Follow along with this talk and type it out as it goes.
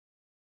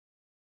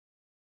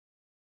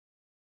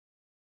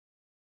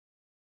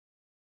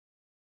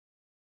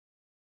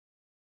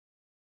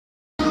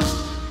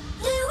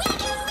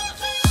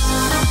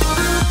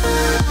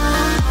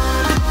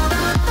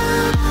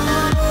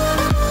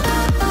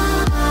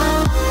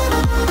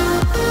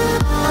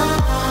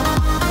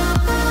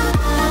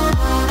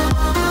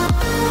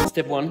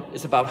Step 1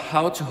 is about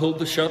how to hold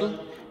the shuttle,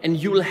 and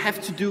you will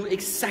have to do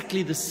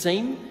exactly the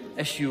same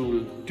as you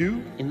will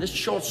do in the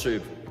short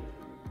serve.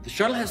 The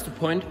shuttle has to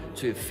point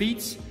to your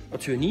feet or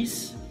to your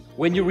knees.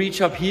 When you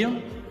reach up here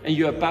and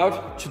you're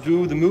about to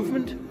do the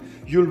movement,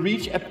 you'll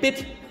reach a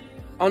bit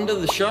under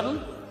the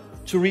shuttle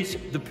to reach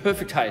the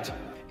perfect height.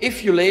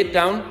 If you lay it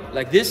down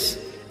like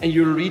this and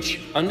you'll reach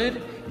under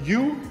it,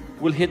 you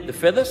will hit the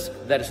feathers.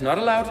 That is not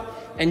allowed,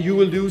 and you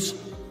will lose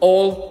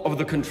all of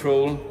the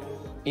control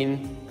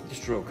in the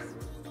stroke.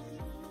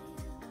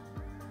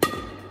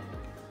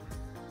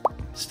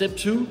 Step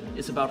 2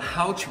 is about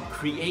how to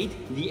create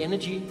the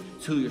energy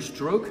to your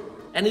stroke.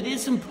 And it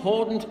is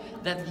important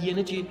that the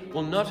energy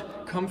will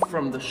not come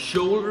from the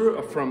shoulder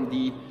or from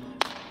the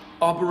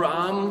upper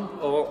arm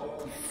or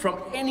from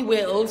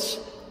anywhere else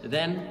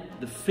than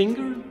the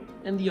finger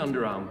and the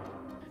underarm.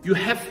 You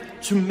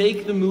have to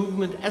make the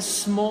movement as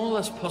small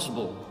as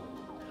possible.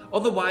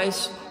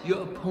 Otherwise,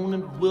 your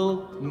opponent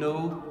will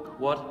know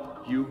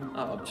what you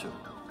are up to.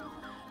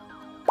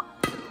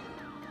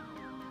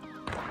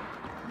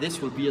 This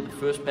will be at the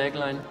first back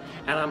line,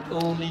 and I'm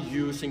only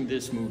using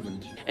this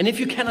movement. And if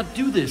you cannot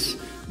do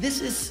this, this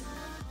is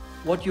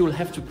what you will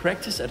have to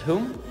practice at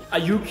home. Are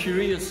you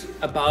curious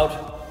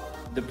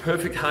about the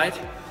perfect height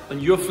on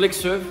your flick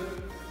serve?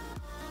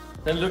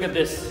 Then look at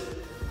this.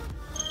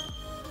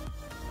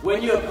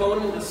 When your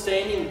opponent is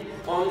standing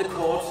on the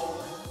court,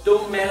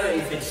 don't matter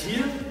if it's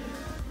here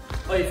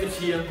or if it's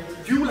here,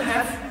 you will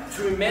have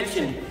to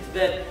imagine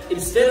that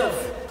instead of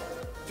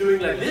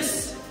doing like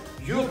this,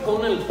 your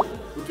opponent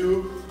will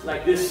do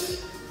like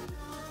this.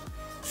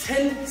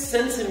 10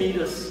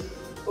 centimeters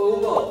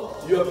over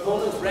your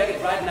opponent's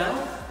racket right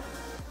now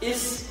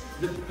is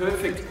the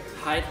perfect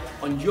height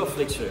on your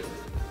flick serve.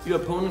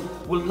 Your opponent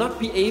will not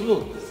be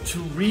able to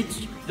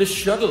reach the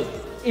shuttle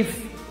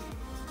if you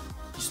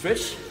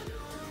stretch,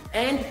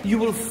 and you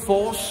will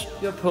force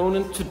your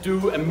opponent to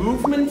do a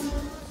movement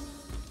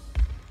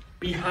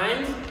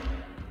behind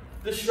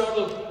the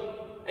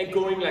shuttle and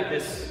going like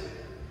this.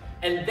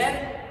 And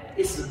that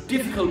is the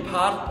difficult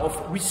part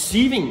of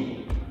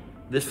receiving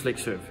this flick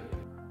serve.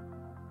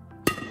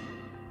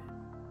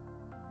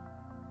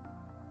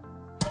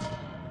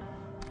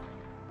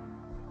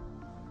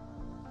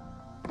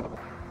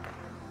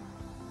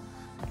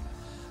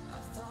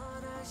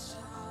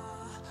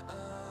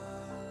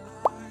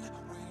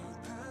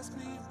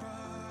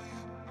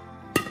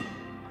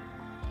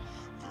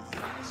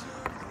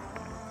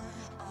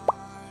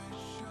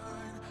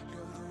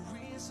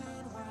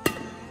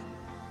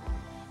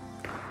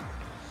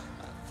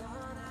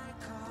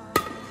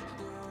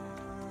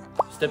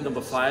 Step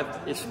number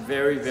 5 is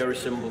very, very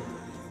simple.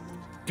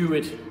 Do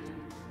it.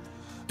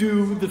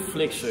 Do the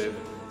flick serve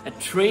at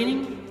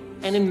training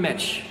and in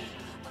match.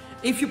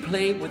 If you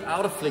play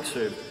without a flick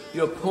serve,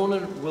 your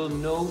opponent will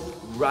know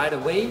right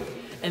away,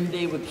 and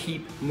they will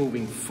keep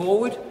moving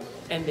forward,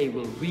 and they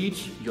will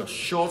reach your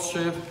short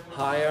serve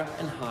higher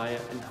and higher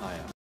and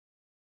higher.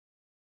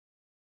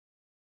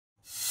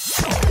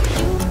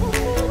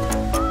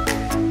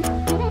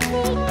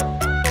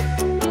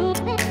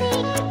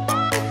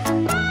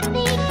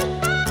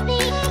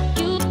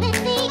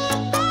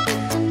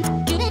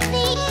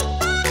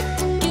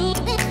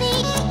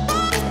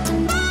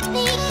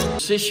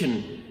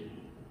 Position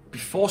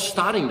before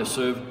starting the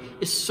serve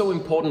is so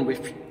important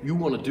if you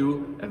want to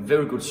do a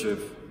very good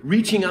serve.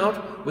 Reaching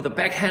out with a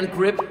backhand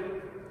grip,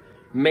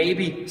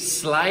 maybe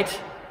slide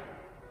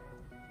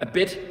a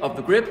bit of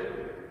the grip,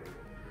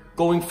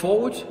 going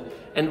forward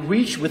and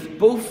reach with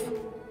both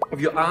of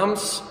your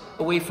arms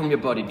away from your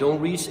body. Don't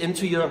reach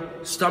into your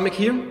stomach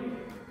here,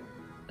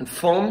 and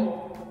form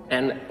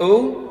an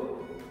O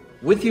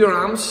with your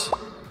arms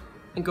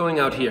and going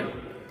out here.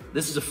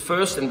 This is the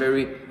first and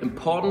very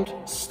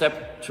important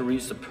step to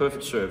reach the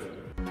perfect serve.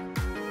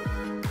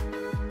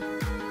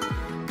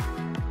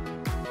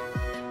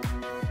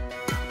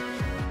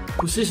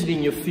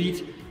 Positioning your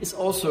feet is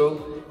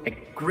also a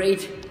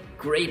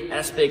great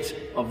aspect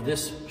of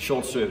this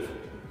short serve.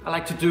 I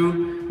like to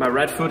do my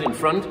right foot in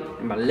front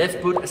and my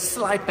left foot a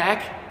slight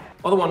back.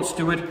 Other ones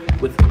do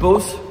it with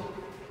both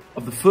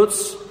of the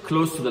foots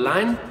close to the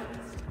line.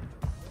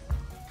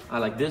 I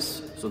like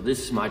this, so this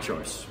is my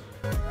choice.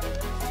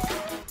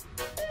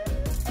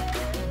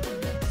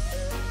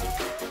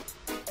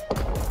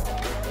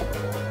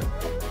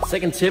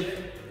 Second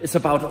tip is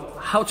about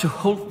how to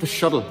hold the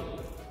shuttle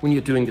when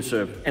you're doing the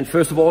serve. And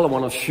first of all, I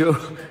want to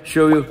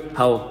show you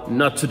how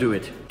not to do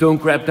it. Don't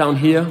grab down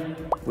here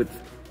with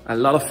a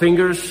lot of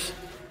fingers.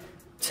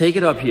 Take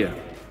it up here.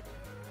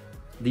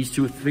 These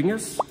 2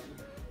 fingers.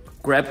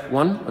 Grab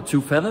 1 or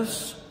 2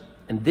 feathers.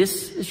 And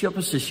this is your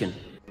position.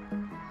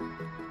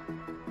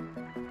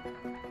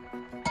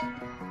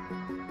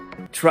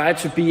 Try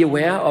to be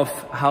aware of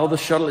how the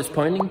shuttle is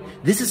pointing.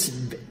 This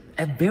is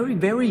a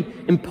very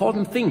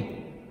important thing.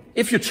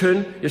 If you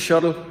turn your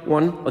shuttle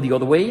one or the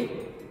other way,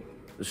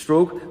 the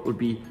stroke will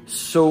be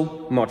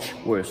so much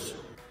worse.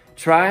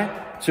 Try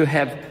to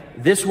have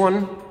this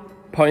one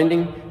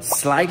pointing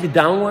slightly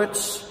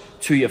downwards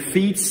to your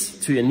feet,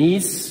 to your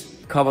knees.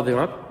 Cover them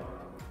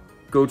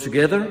up. go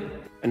together,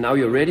 and now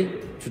you're ready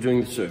to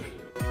doing the serve.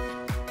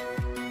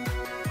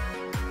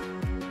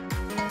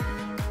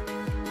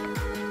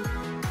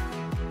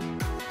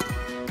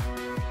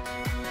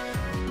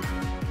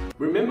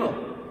 Remember,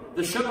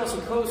 the shot is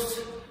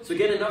supposed to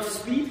get enough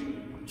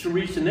speed to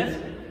reach the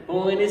net,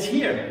 but when it's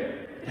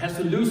here, it has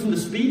to loosen the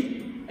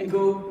speed and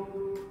go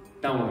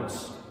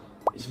downwards.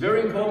 It's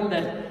very important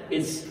that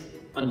it's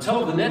on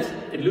top of the net,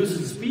 it loses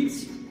the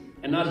speeds,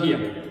 and not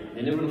here.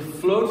 And it will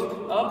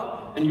float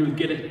up and you'll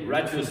get it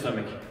right to the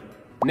stomach.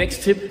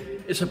 Next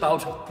tip is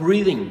about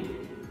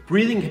breathing.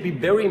 Breathing can be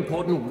very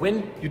important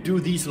when you do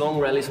these long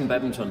rallies in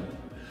badminton.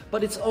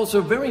 But it's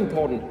also very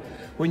important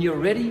when you're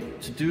ready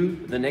to do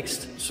the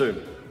next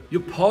serve.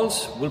 Your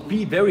pulse will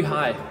be very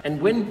high,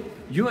 and when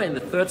you are in the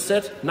third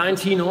set,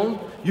 19 on,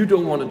 you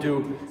don't want to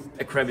do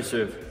a crappy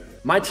serve.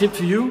 My tip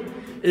to you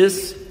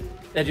is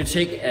that you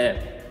take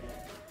a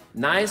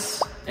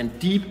nice and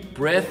deep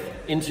breath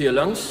into your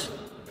lungs,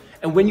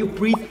 and when you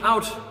breathe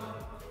out,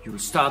 you will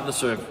start the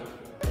serve.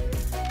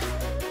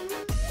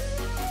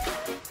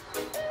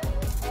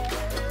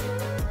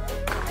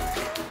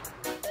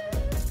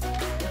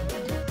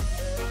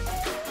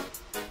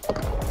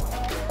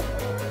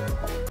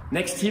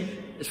 Next tip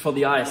is for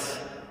the eyes.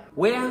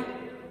 Where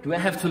do I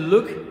have to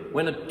look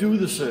when I do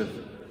the serve?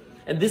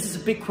 And this is a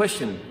big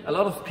question. A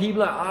lot of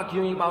people are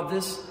arguing about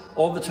this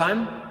all the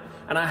time.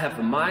 And I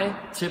have my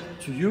tip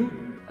to you.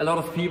 A lot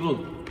of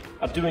people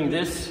are doing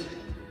this,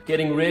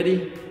 getting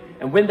ready.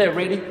 And when they're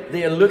ready,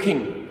 they are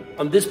looking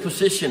on this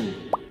position.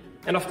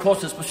 And of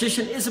course, this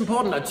position is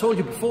important, I told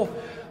you before.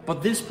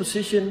 But this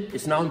position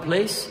is now in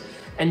place.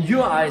 And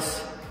your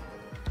eyes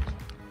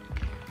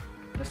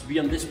has to be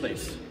on this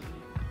place.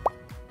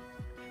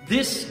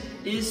 This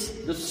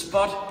is the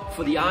spot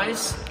for the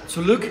eyes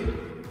to look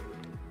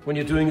when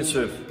you're doing the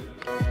serve.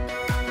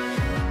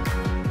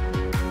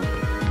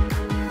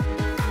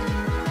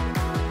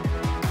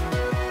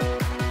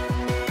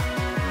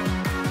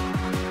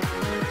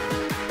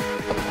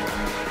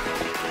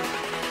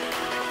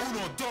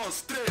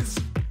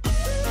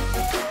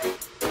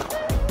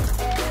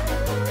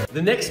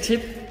 The next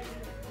tip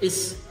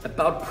is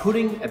about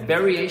putting a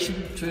variation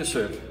to your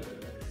serve.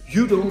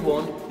 You don't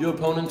want your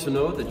opponent to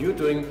know that you're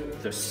doing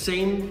the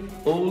same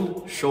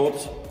old, short,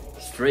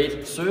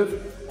 straight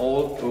serve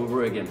all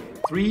over again.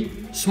 3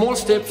 small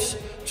steps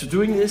to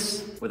doing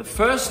this, where the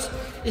first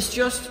is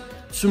just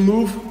to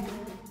move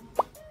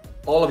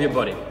all of your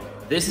body.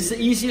 This is the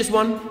easiest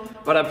one,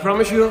 but I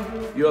promise you,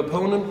 your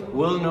opponent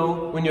will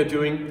know when you're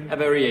doing a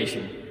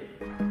variation.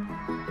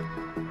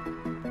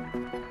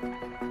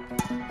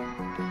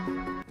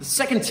 The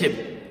second tip,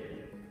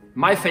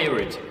 my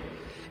favorite,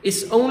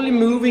 is only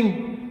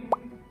moving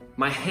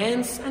my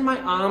hands and my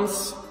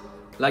arms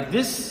like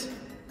this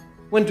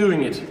when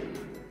doing it.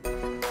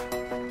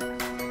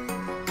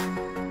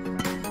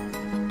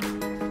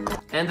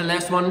 And the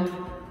last one,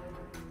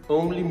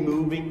 only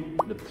moving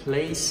the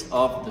place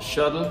of the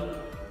shuttle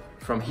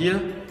from here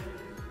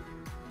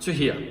to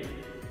here.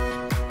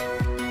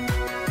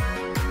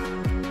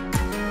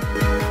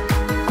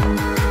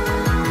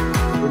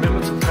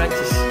 Remember to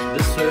practice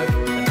this serve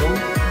at home.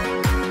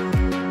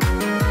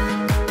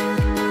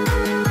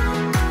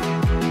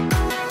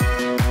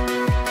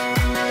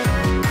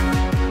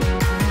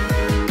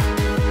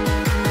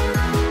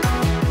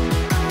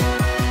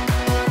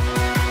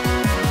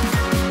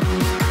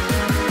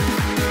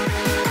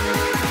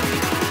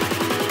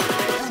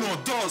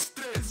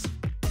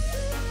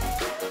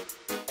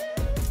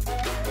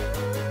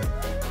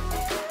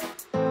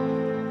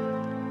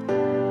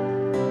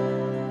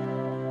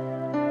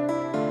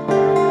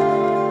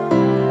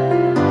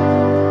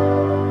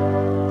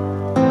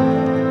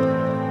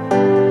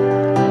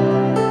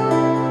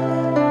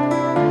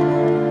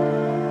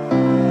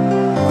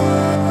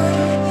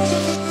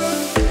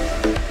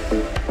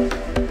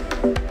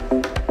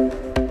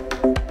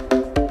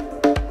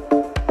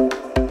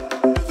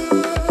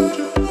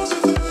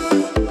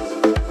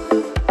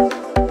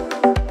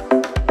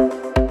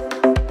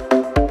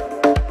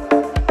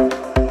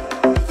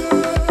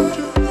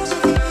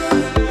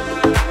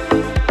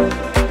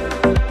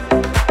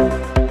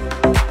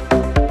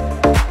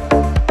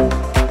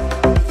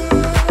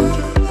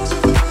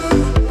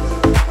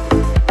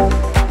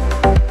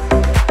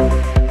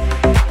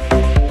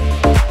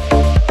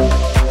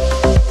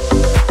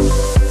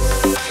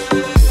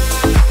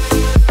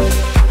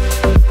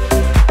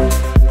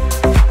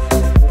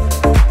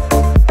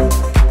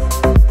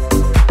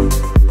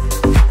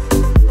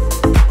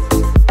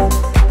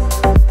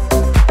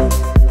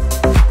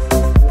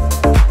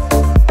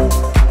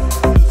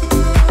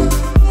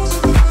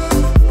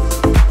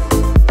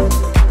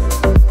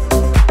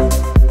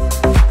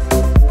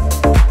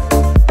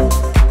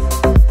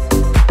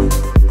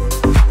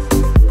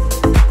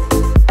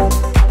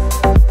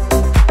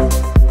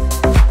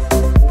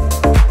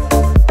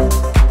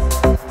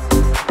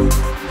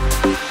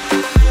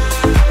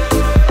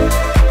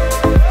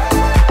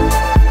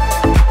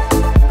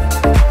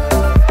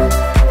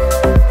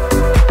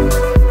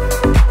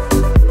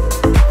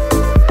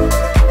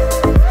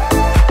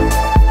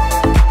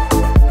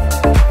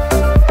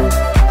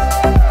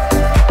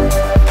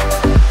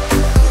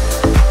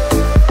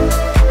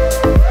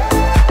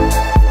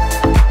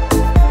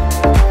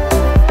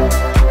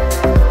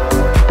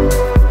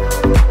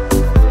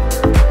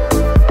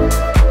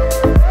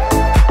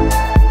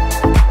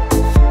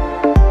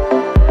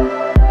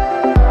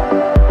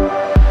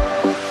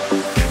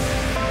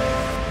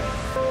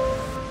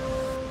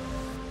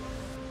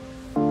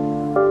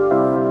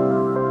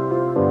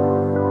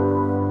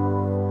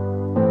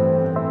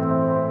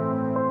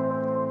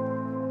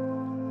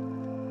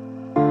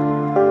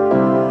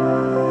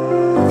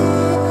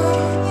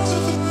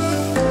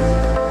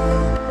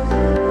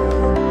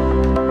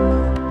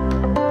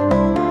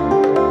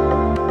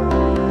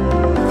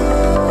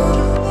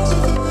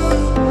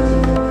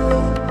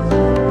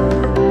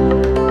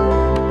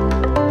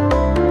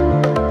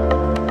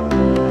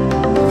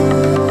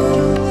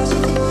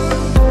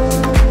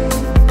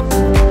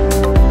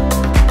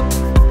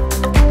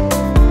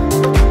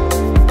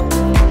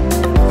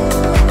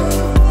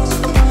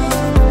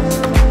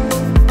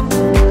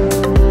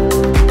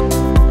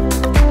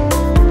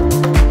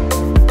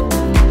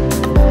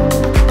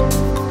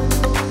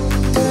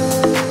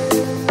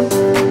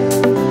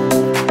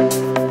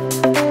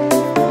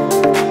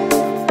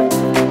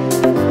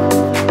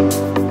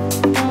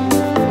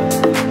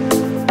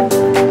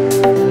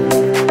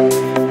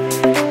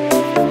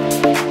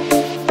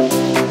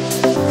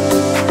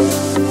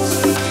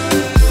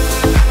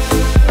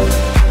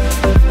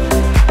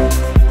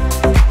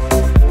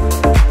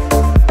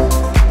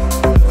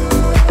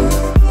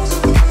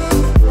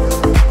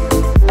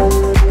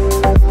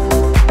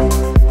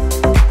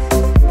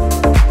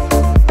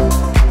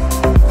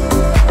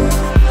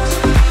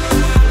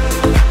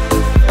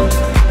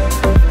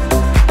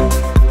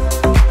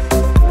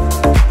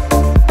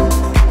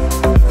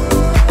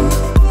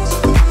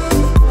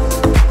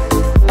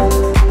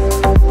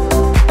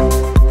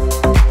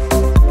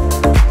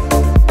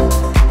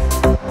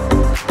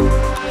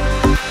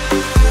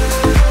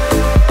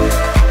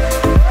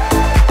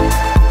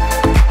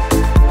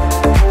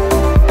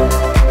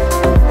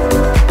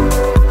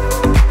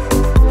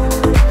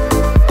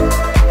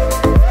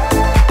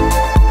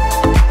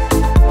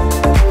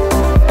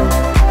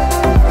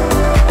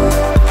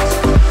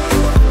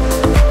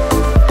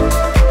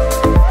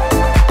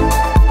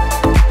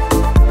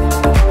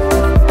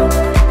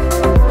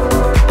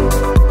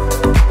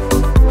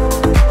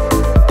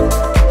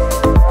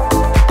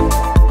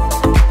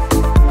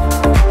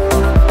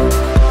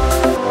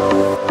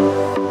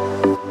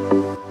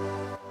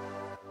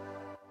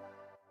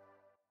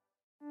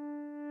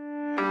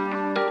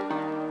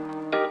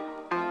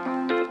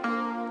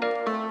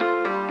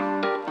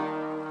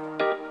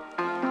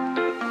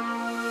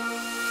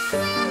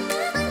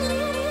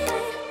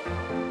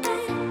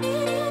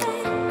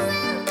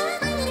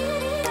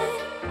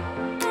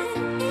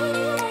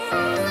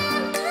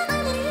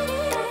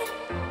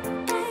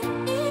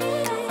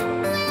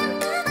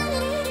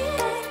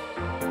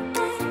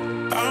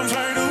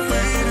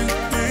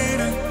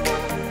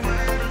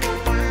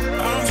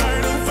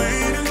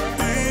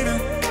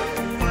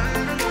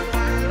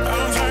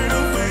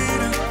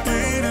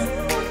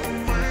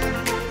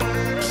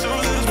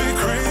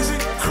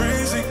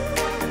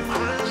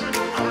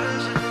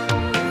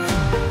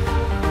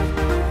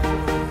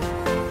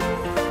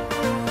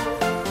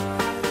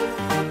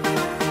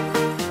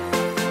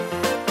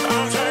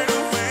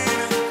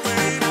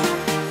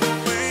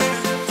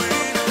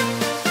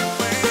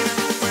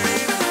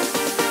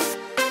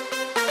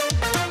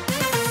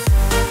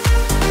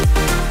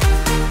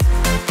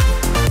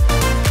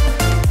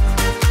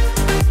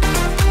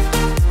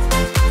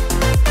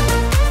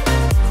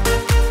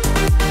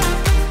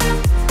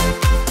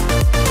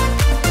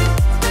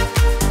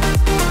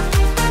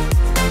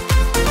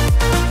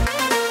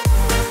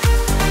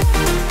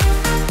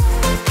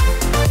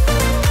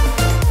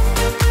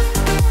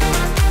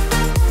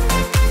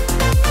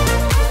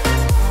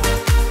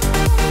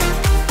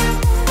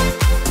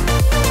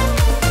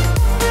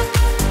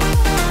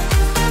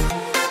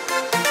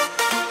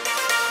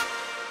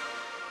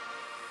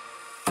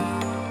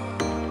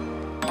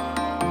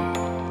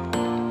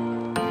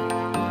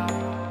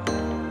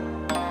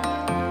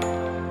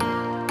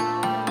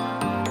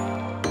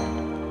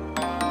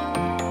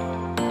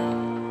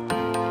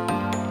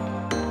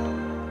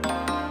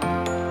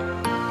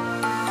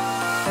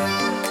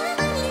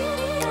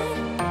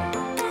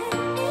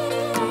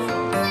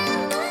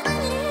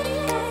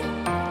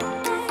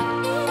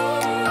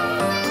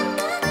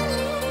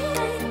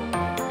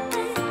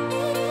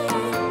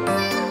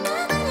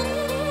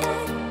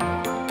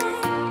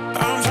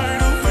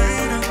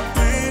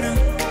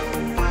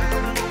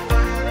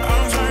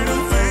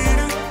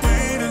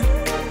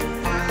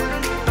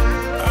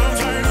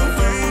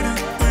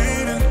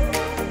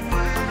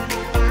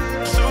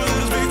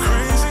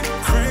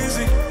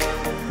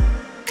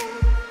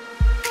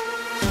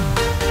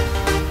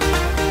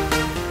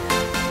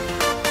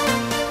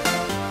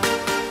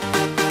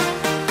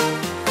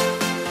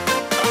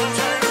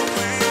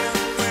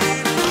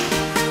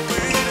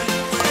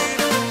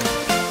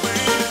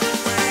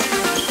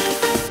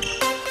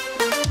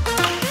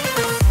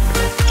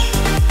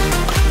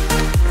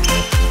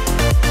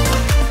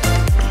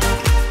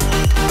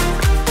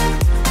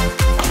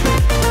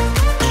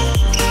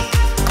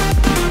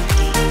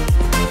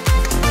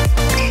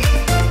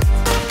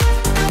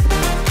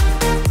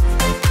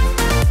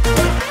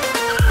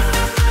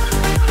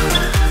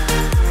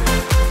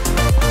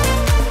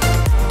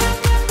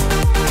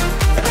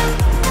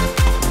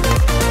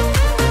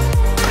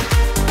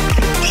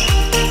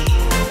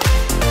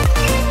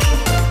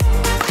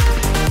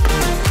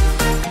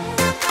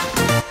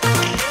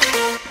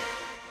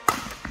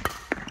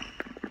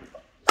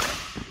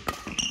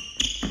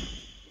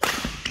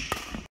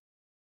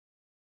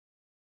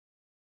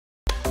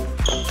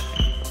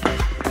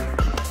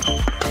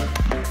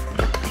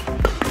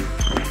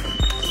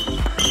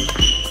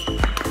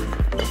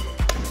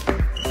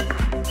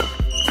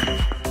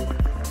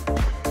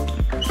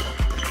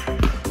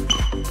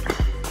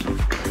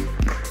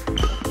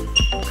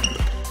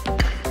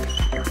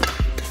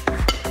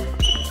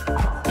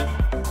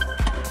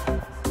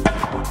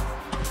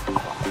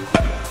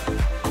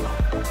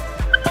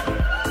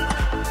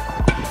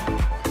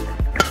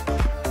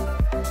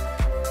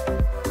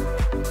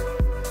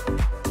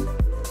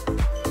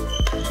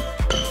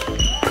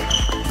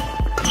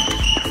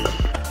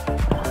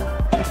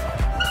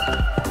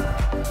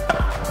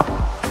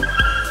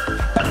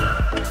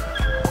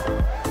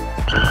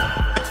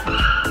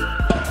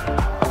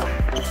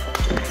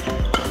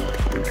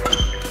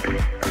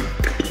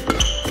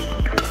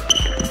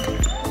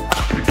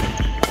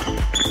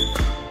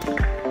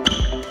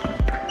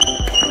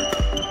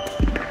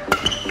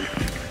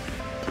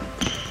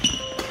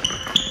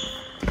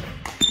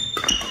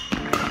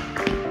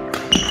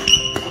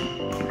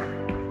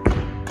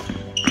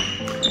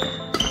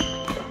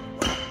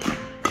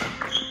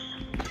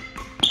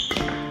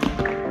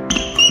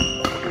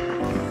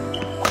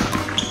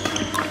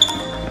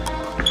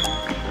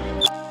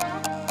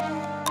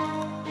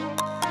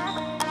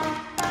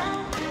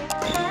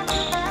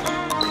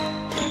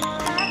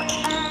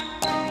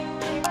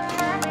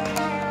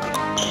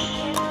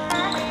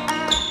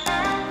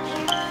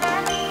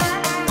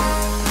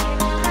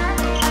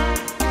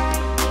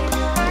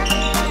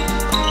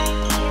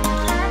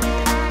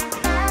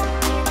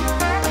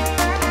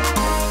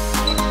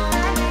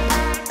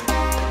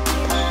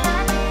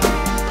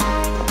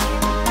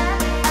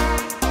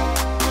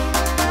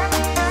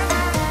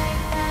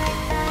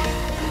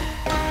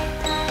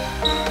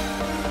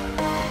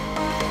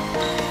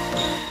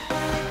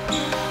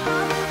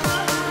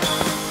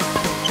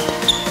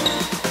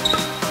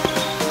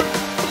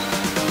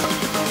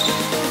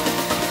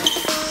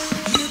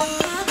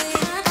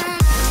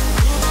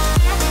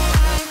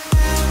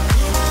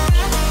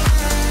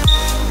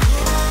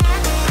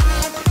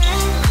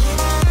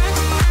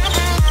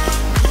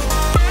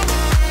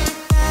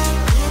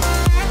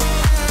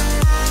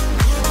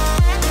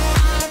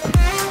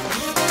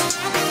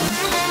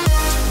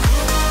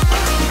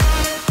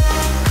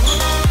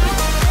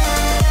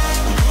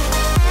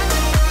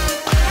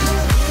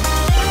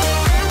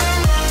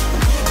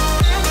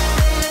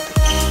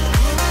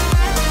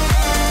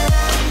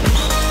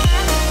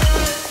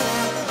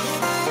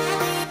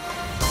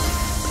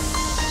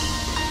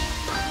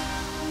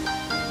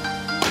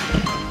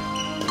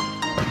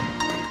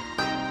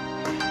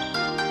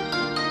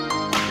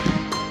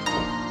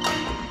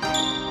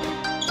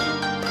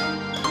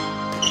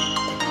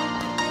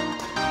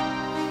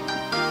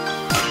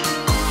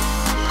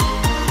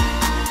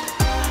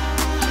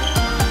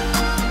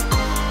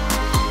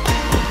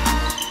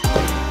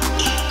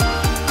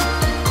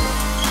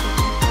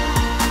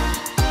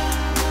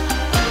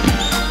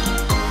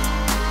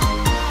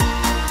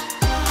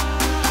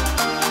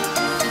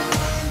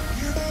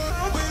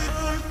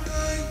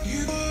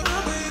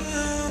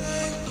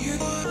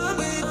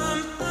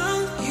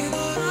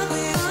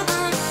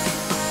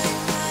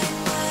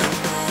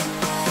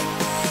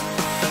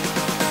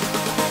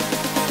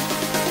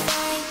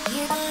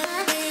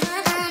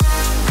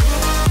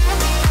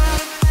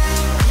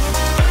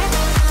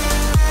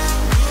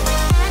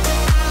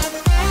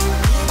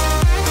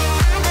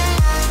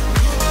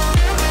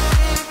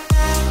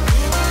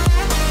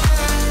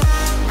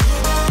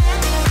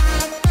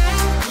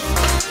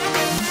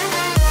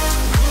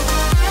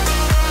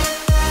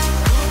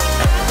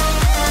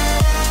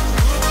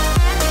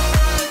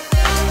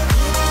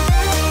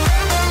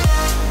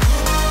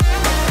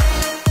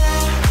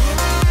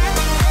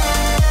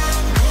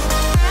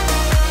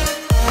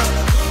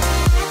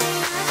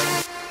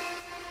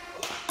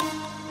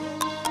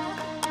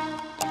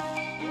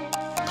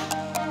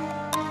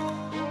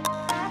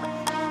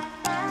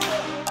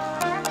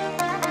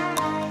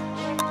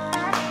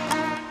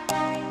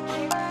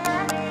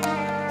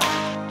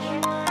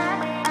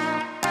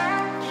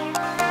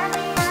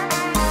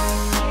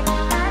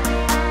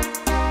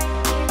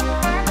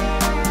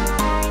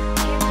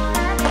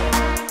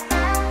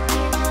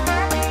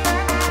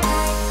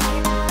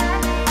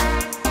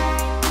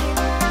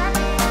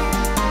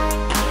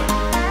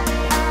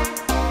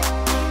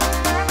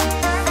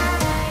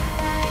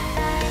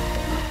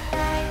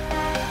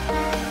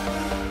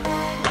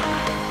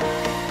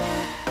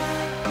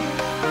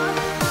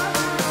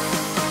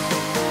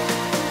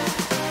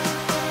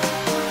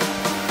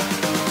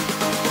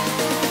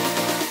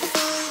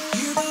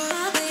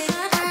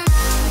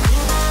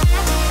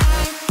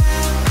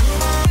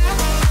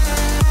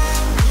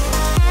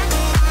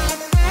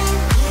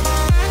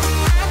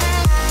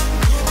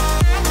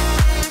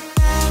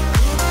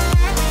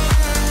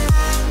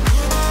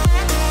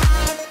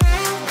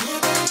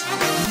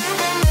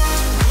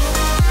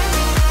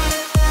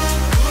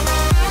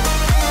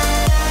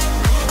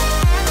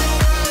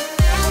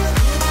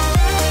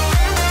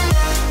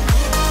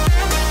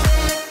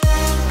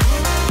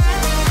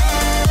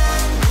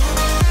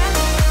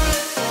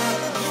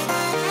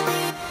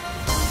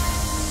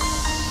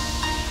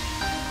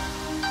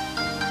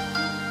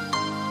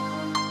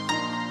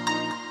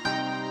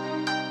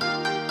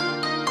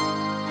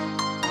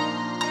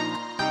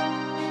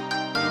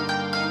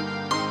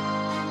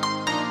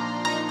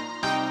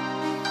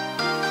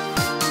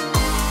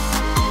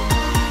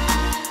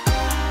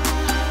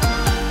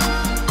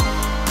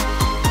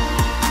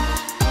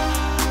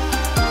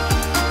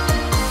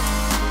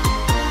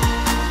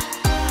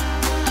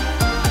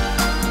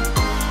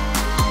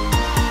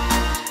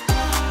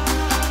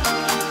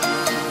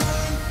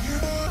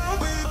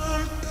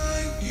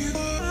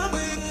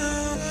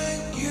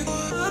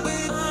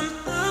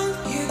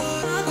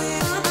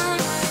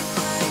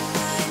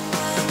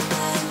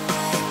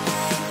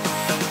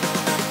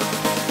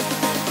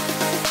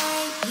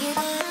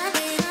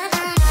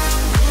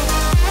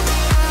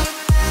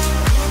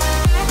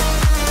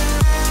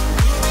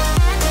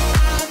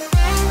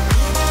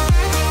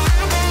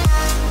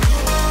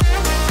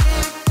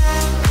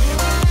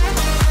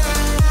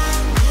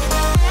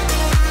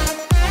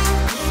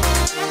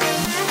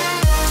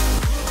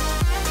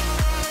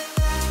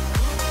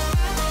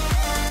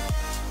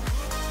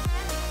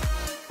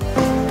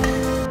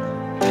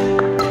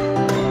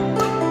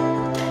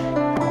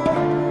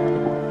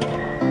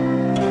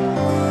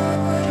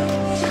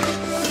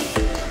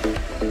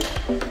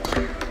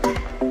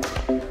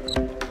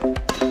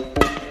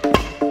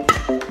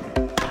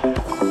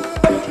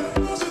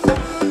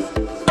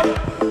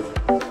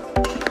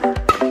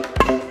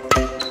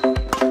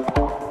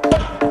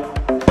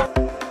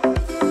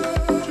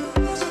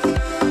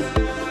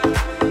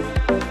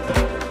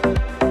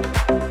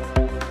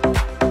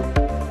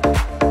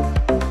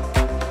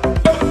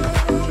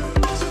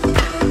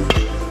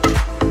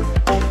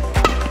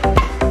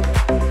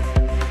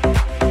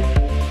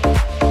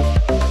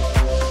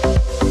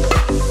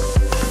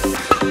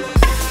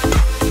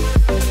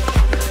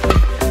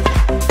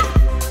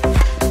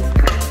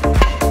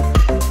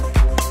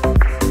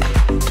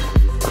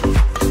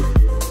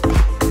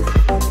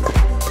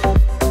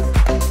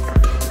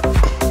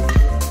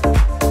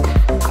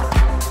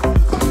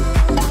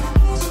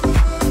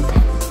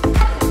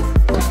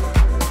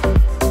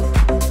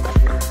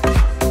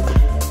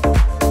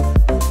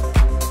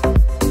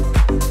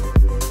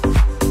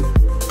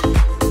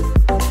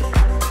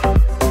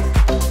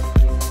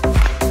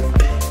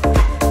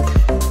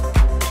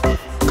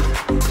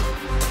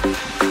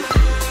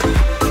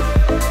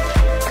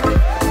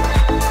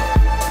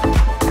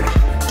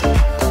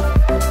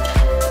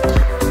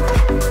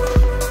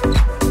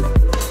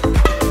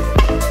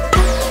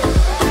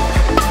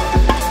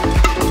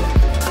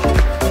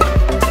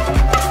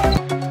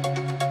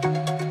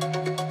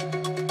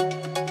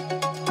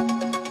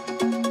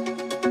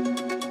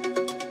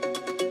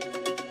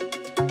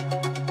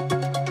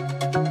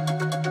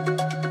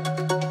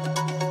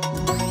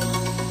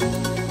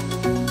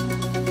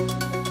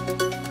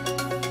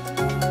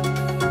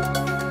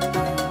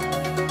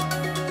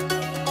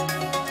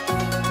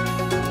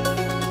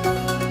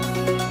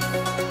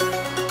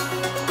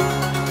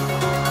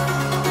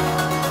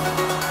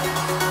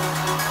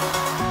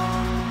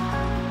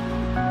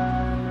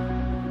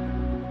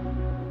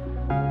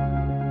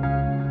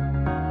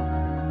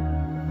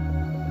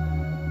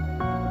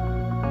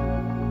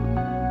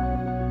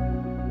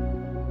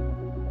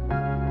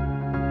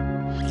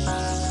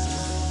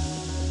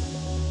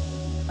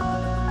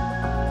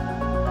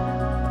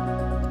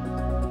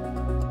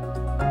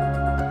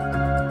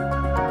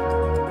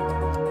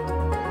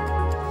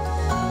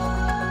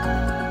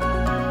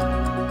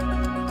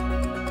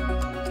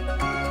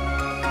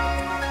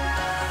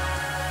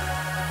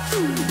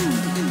 Badminton